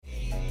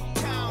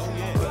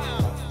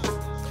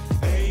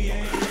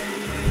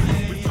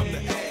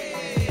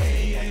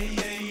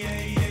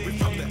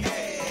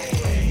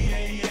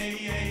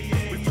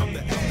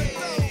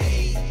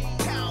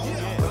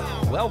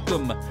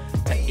welcome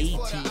to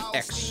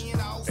ATX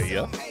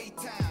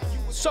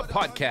Sub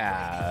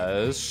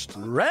Podcast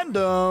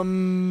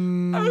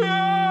Random.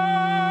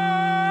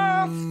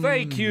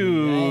 Thank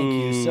you. Thank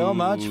you so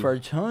much for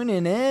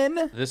tuning in.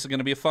 This is going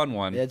to be a fun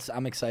one.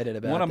 I'm excited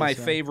about One of my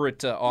this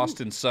favorite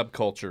Austin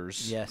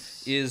subcultures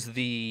Yes. is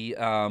the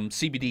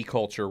CBD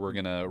culture. We're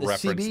going to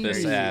reference CBD.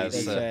 this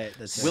as That's right,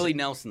 that's right. Willie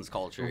Nelson's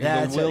culture.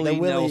 Yeah, it's the Willie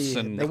Willie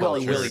Nelson the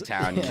culture. Willie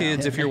Town. Yeah.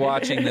 Kids, if you're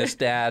watching this,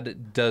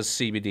 Dad does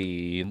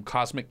CBD.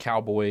 Cosmic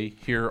Cowboy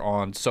here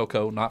on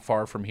SoCo, not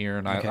far from here,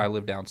 and Okay. I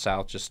live down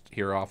south, just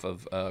here off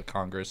of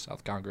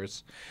South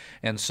Congress.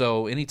 And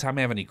so anytime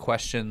I have any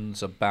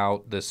questions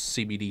about this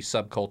CBD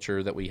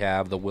subculture that we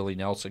have, the Willie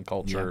Nelson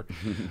culture,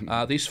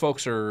 these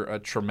folks are a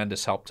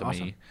tremendous help to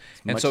me.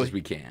 As much as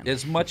we can.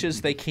 As much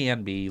as they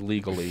can be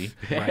legally.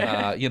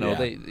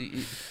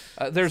 They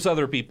there's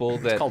other people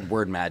that... It's called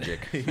word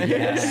magic.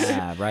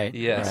 Yeah, right.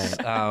 Yes.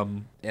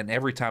 Right. And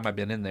every time I've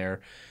been in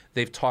there,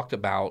 they've talked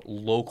about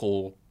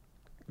local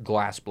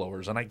glass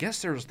blowers. And I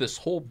guess there's this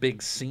whole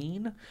big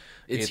scene.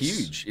 It's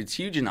huge. It's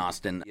huge in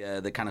Austin.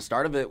 The kind of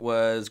start of it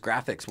was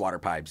graphics water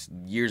pipes.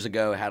 Years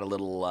ago, it had a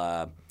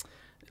little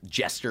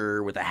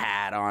jester with a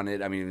hat on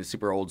it. I mean, it was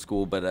super old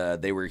school,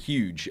 but they were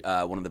huge.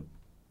 One of the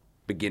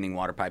beginning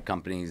water pipe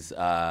companies, they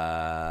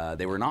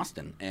were in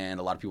Austin,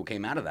 and a lot of people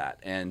came out of that.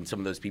 And some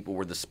of those people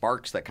were the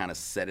sparks that kind of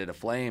set it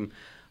aflame.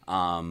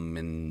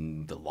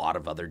 And a lot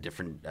of other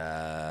different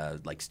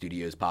like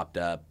studios popped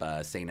up.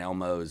 St.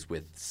 Elmo's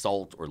with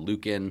Salt or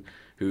Lucan,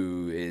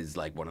 who is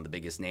like one of the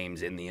biggest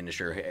names in the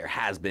industry, or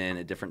has been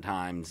at different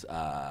times.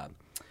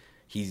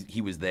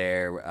 He was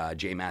there.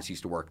 J-Mass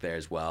used to work there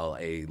as well.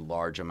 A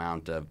large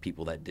amount of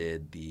people that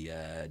did the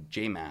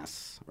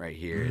J-Mass right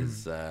here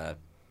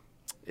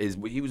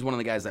he was one of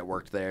the guys that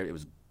worked there. It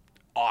was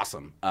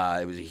awesome.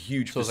 It was a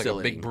huge So it's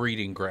facility. like a big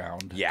breeding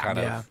ground. Yeah. Kind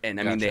Yeah. of. And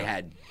I mean, they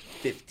had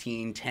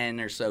 10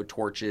 or so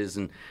torches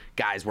and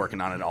guys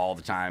working on it all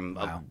the time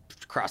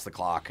across the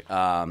clock.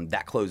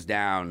 That closed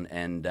down,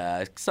 and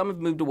some have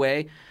moved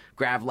away.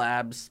 Grav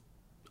Labs,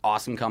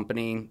 awesome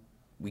company.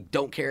 We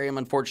don't carry them,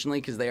 unfortunately,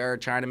 because they are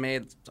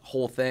China-made. It's a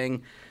whole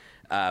thing.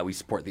 We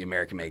support the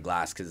American-made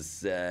glass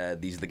because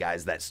these are the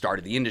guys that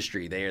started the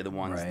industry. They are the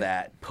ones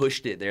that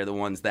pushed it. They're the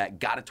ones that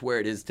got it to where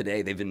it is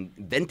today. They've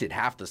invented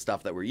half the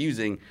stuff that we're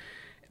using.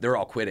 They're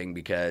all quitting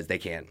because they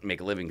can't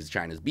make a living because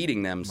China's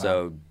beating them. Wow.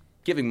 So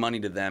giving money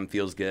to them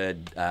feels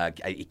good.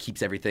 It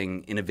keeps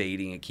everything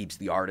innovating. It keeps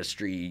the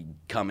artistry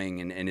coming,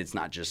 and it's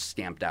not just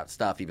stamped out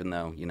stuff, even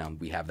though,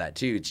 we have that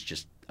too. It's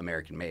just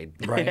American-made.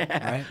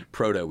 Right.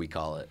 Proto, we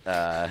call it.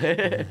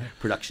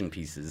 Production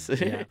pieces.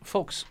 Yeah.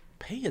 Folks,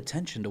 pay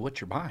attention to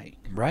what you're buying.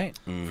 Right.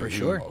 For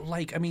sure.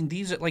 Like, I mean,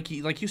 these are like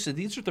you said,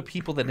 these are the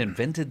people that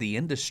invented the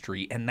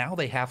industry, and now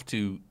they have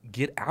to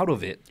get out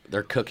of it.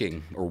 They're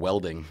cooking or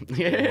welding.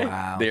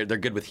 Wow. They're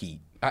good with heat.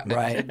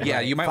 Right. Yeah,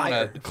 right. you might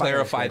want to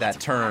clarify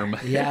that term.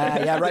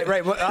 Yeah,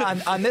 right.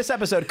 Well, on this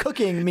episode,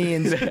 cooking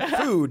means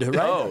food, right?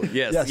 Oh,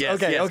 yes,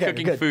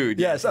 cooking good. food.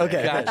 Yes,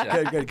 okay.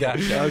 Gotcha. Good.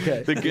 Gotcha.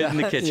 Okay. The good in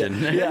the kitchen.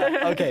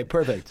 Yeah. Okay,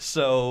 perfect.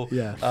 So,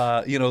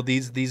 Yeah.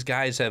 these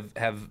guys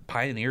have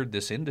pioneered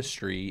this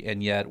industry,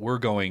 and yet we're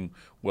going,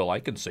 well, I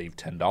can save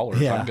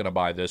 $10. Yeah. I'm going to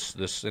buy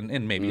this,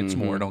 and maybe it's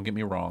more. Don't get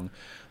me wrong,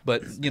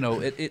 but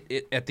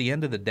it at the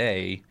end of the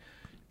day,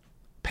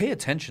 pay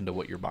attention to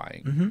what you're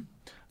buying. Mm-hmm.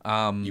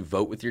 You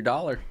vote with your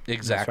dollar.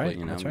 Exactly.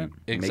 That's right. You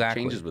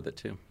Exactly. Make changes with it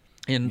too.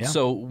 And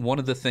so one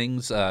of the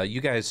things,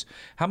 you guys,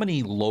 how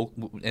many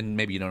local, and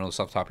maybe you don't know this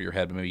off the top of your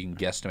head, but maybe you can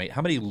guesstimate,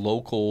 how many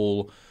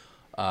local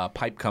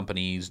pipe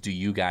companies do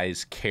you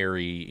guys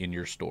carry in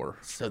your store?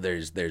 So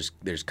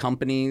there's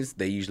companies.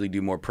 They usually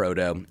do more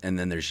proto, and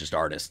then there's just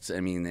artists. I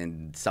mean,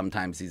 and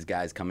sometimes these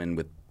guys come in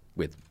with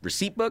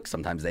receipt books.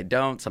 Sometimes they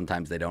don't.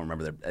 Sometimes they don't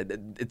remember their.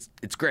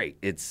 It's great.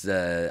 It's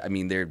I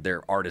mean,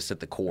 they're artists at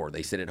the core.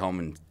 They sit at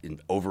home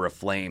and over a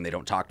flame. They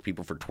don't talk to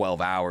people for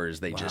 12 hours.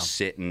 They just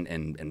sit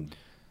and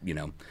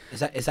Is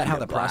that how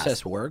the blast.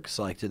 process works?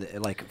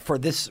 Like, for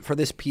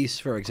this piece,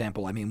 for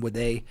example, I mean, would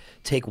they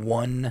take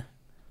one?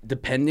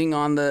 Depending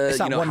on the It's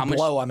not one how much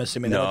blow. I'm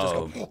assuming they no.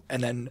 don't just go,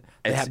 and then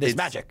they have this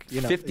magic.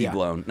 50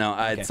 blown. No,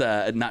 Okay. it's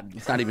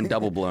not even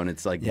double blown.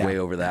 It's like Yeah. way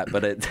over that.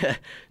 But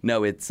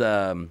it's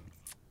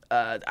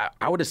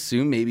I would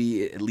assume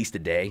maybe at least a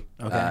day.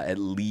 Okay. At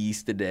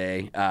least a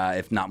day,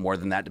 if not more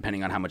than that,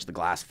 depending on how much the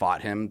glass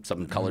fought him.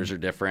 Some colors are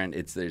different.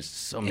 There's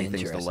so many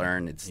things to Interesting.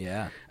 learn. It's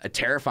Yeah. a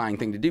terrifying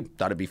thing to do.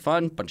 Thought it'd be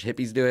fun. Bunch of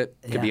hippies do it.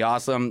 Could Yeah. be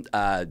awesome.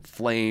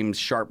 Flames,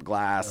 sharp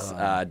glass.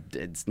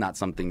 It's not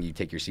something you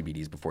take your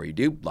CBDs before you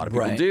do. A lot of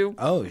people Right. do.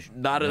 Oh,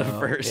 Not at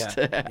first.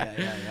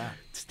 Yeah.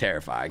 It's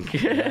terrifying.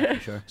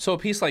 Sure. So a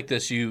piece like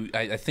this,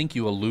 I think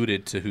you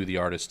alluded to who the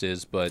artist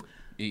is, but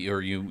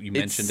or you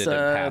mentioned it in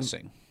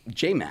passing.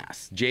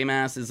 J-Mass.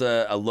 J-Mass is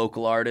a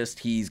local artist.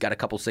 He's got a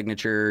couple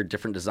signature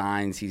different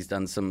designs. He's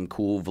done some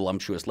cool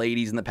voluptuous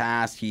ladies in the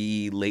past.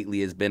 He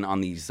lately has been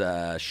on these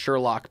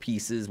Sherlock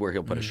pieces where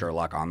he'll put a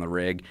Sherlock on the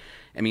rig.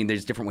 I mean,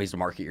 there's different ways to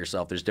market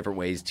yourself. There's different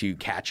ways to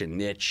catch a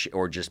niche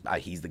or just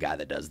he's the guy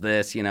that does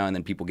this, and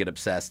then people get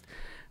obsessed.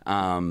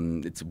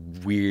 It's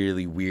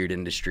really weird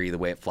industry, the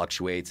way it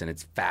fluctuates, and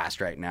it's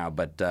fast right now.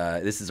 But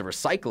this is a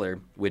recycler,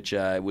 which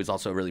was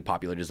also a really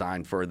popular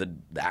design for the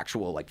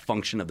actual like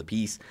function of the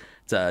piece.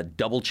 It's a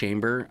double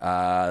chamber.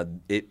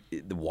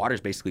 The water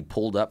is basically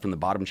pulled up from the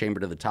bottom chamber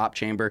to the top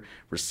chamber,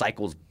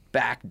 recycles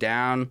back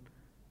down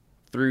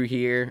through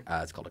here.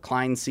 It's called a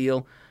Klein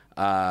seal.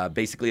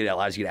 Basically, it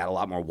allows you to add a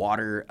lot more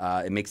water.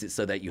 It makes it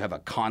so that you have a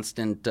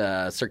constant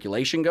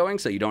circulation going,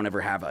 so you don't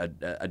ever have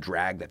a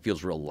drag that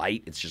feels real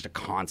light. It's just a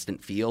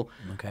constant feel.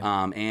 Okay.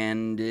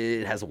 And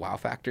it has a wow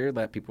factor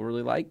that people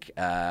really like.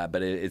 But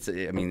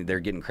I mean, they're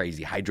getting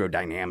crazy.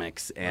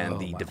 Hydrodynamics and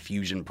the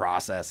diffusion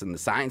process and the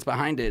science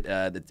behind it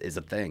is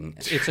a thing.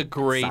 It's a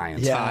great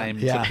Science. time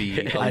to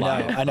be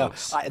alive. I know.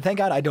 folks. Thank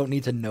God I don't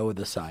need to know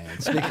the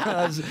science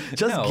because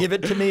just No. give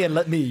it to me and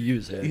let me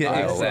use it.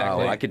 Yeah, Oh,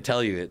 exactly. wow, I could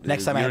tell you it.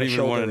 Next time I You have a don't even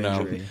shoulder wanna know.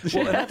 injury.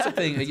 Well, and that's the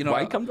thing. You know,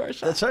 Why come to our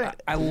shop? That's right.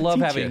 I love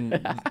Teach having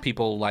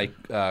people like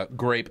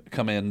Grape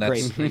come in.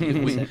 That's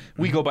Grape.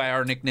 we go by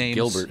our nicknames,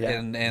 Gilbert. Yeah.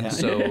 and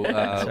so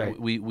right.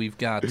 we've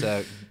got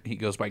he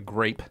goes by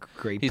Grape.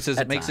 Grape. He says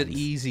it At makes it times.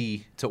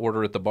 easy to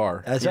order at the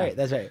bar. That's right.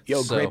 That's right.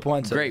 Yo, So, grape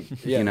wants it. Grape,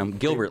 Yeah. you know,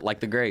 Gilbert, like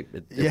the grape.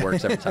 It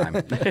works every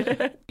time.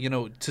 You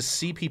know, to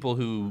see people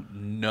who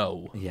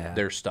know Yeah.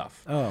 their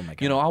stuff. Oh, my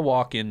You know, God. I'll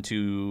walk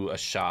into a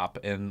shop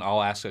and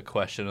I'll ask a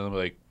question and I'm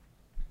like,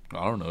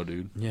 I don't know,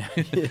 dude. Yeah.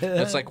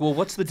 It's like, well,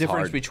 what's the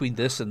difference hard. between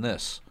this and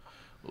this?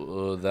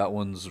 That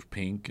one's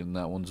pink and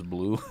that one's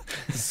blue.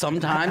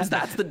 Sometimes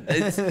that's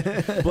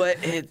but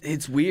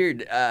it's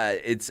weird. I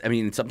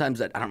mean,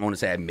 sometimes I don't want to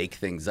say I make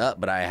things up,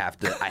 but I have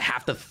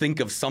to think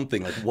of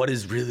something like what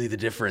is really the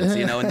difference,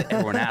 you know? And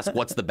everyone asks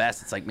what's the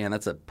best. It's like, man,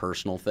 that's a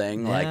personal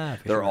thing. Yeah,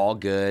 Like for they're sure. all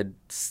good.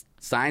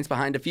 Science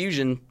behind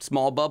diffusion.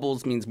 Small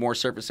bubbles means more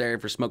surface area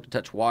for smoke to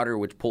touch water,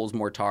 which pulls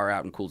more tar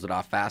out and cools it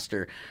off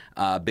faster.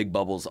 Big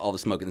bubbles, all the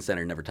smoke in the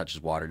center never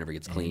touches water, never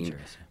gets clean.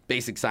 Interesting.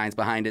 Basic science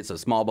behind it. So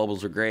small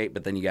bubbles are great,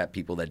 but then you got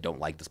people that don't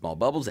like the small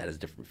bubbles. That has a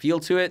different feel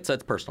to it. So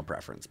it's personal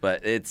preference.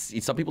 But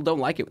some people don't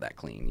like it that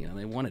clean. You know,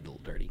 they want it a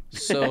little dirty.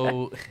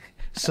 So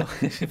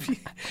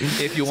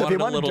if you So want if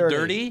it a little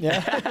dirty,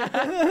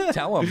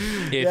 tell them.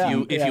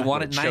 If you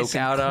want it nice Choke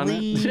out and on it.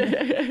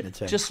 clean,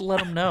 That's right. just let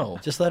them know.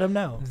 Just let them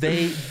know.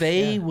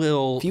 They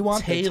will If you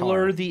want the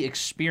tailor tar. the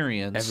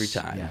experience Every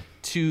time. Yeah.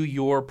 to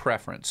your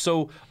preference.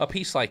 So a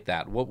piece like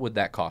that, what would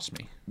that cost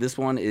me? This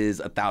one is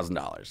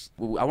 $1,000.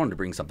 I wanted to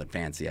bring something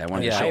fancy. I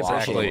wanted Yeah, to show off a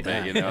exactly. little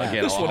bit. You know,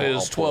 Again, This one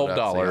is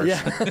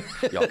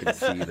 $12. Y'all can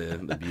see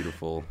the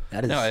beautiful.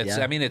 That is, No, it's.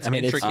 yeah. I mean, it's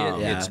intricate.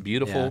 yeah, It's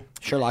beautiful. yeah.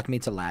 Sherlock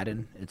meets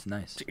Aladdin. It's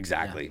nice.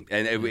 Exactly.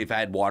 And if I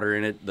had water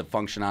in it, the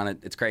function on it,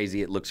 it's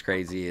crazy. It looks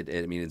crazy.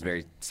 I mean, it's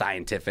very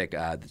scientific.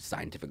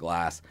 Scientific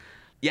glass.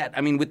 Yeah,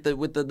 I mean, with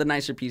the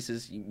nicer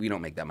pieces, we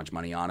don't make that much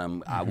money on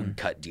them. We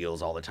cut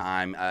deals all the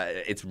time.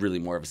 It's really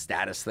more of a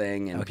status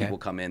thing, and Okay. people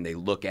come in, they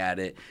look at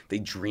it, they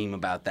dream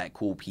about that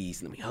cool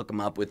piece, and then we hook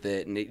them up with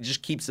it, and it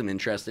just keeps them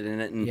interested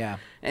in it. And, Yeah.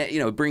 you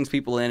know, it brings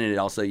people in, and it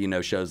also, you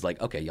know, shows like,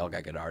 okay, y'all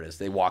got good artists.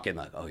 They walk in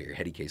like, oh, your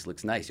heady case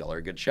looks nice. Y'all are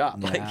a good shop.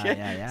 Yeah, Like,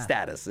 yeah.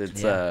 status.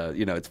 It's Yeah.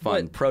 you know, it's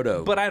fun.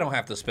 Proto. But I don't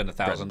have to spend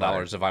 $1,000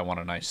 butter. if I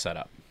want a nice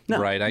setup. no,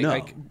 right?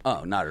 no.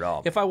 Oh, not at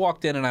all. If I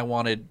walked in and I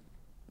wanted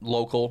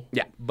local,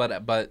 Yeah. but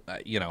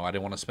you know, I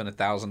didn't want to spend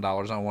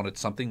 $1,000. I wanted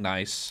something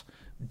nice,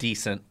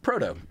 decent.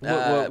 Proto,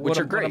 What which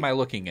are great. What am I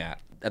looking at?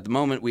 At the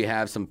moment, we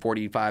have some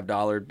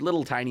 $45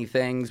 little tiny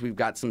things. We've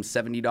got some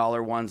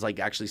 $70 ones, like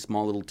actually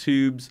small little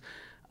tubes.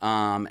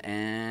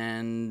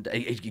 And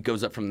it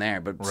goes up from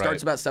there, but it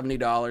starts about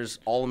 $70,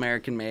 all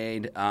American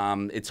made.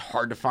 It's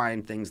hard to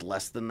find things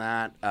less than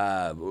that.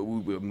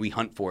 We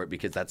hunt for it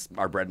because that's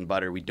our bread and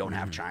butter. We don't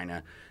have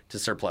China to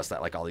surplus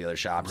that like all the other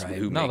shops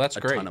who No, make that's a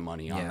great. ton of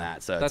money on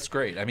that. So That's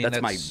great. I mean,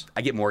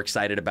 I get more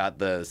excited about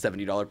the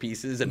 $70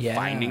 pieces and Yeah,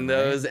 finding right.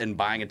 those and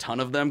buying a ton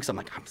of them because I'm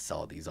like, I'm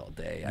selling these all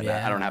day. I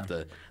Yeah. don't have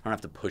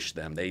to push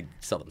them. They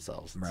sell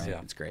themselves.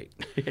 It's great.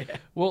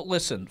 Well,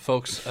 listen,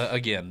 folks.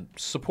 Again,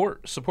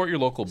 support your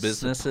local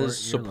businesses.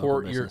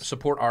 Support your local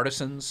Support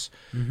artisans.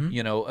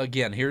 You know,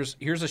 again, here's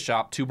a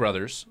shop. Two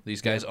brothers.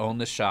 These guys own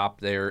this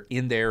shop. They're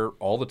in there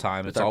all the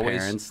time. It's Our always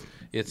parents.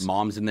 It's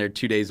Mom's in there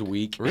 2 days a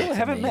week. really I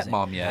haven't met amazing.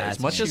 mom yet. That's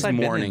As much She's as I've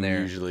been in morning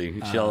there.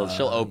 usually. She'll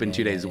open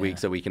 2 days a week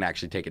so we can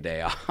actually take a day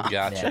off.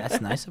 Gotcha. Yeah,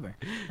 that's nice of her.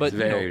 But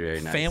very, you know,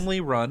 very nice.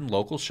 family-run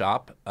local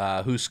shop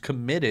who's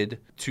committed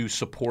to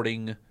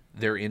supporting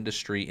their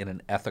industry in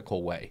an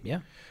ethical way. Yeah.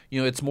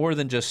 You know, it's more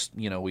than just,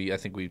 you know, I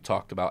think we've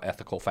talked about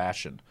ethical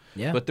fashion.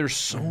 Yeah. But there's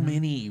so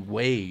many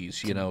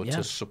ways, you know, Yeah.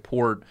 to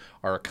support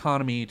our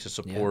economy, to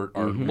support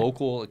our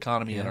local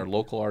economy and our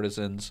local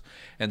artisans.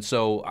 And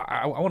so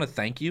I want to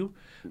thank you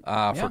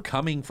for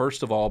coming,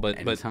 first of all, but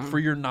for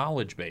your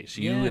knowledge base.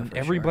 You Yeah, and for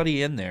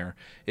everybody in there,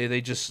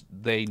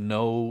 they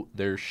know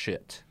their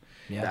shit.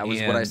 Yeah. That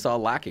was what I And- saw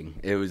lacking.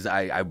 It was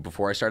I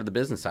before I started the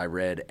business, I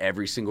read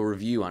every single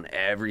review on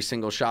every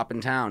single shop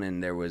in town,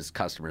 and there was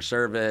customer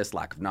service,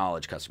 lack of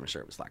knowledge, customer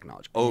service, lack of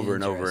knowledge, over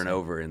and over and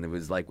over, and it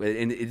was like,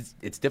 and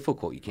it's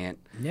difficult. You can't,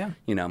 Yeah.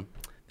 you know.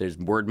 there's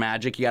word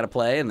magic you got to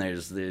play, and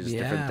there's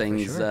different for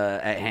things sure.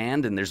 at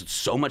hand, and there's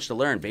so much to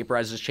learn.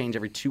 Vaporizers change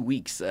every 2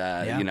 weeks.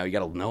 You know, you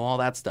got to know all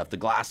that stuff. The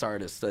glass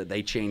artists,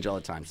 they change all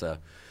the time. So.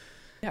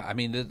 Yeah, I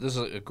mean, this is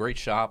a great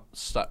shop.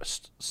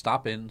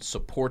 Stop in,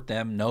 support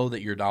them. Know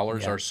that your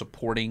dollars are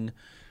supporting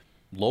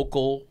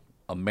local,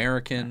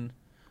 American.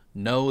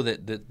 Know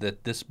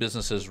that this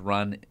business is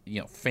run,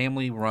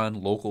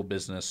 family-run, local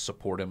business.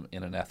 Support them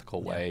in an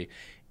ethical way,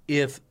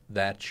 if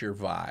that's your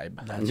vibe.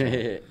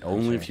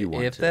 Only if you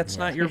want If to. that's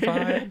not your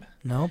vibe,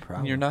 No and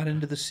problem. you're not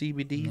into the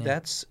CBD,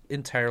 that's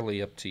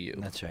entirely up to you.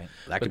 That's right.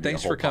 That could But be a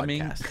thanks whole for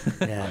coming.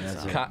 podcast. Yeah,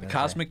 that's right.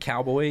 Cosmic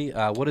Cowboy,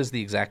 what is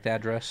the exact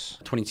address?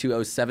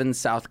 2207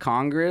 South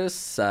Congress,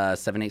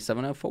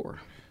 78704.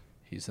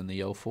 He's in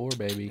the 04,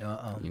 baby.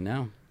 You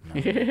know.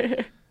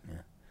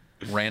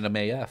 Random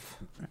AF.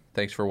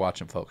 Thanks for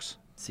watching, folks.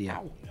 See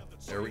ya.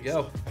 There we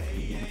go.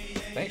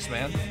 Thanks,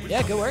 man.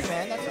 Yeah, good work,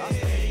 man. That's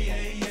awesome.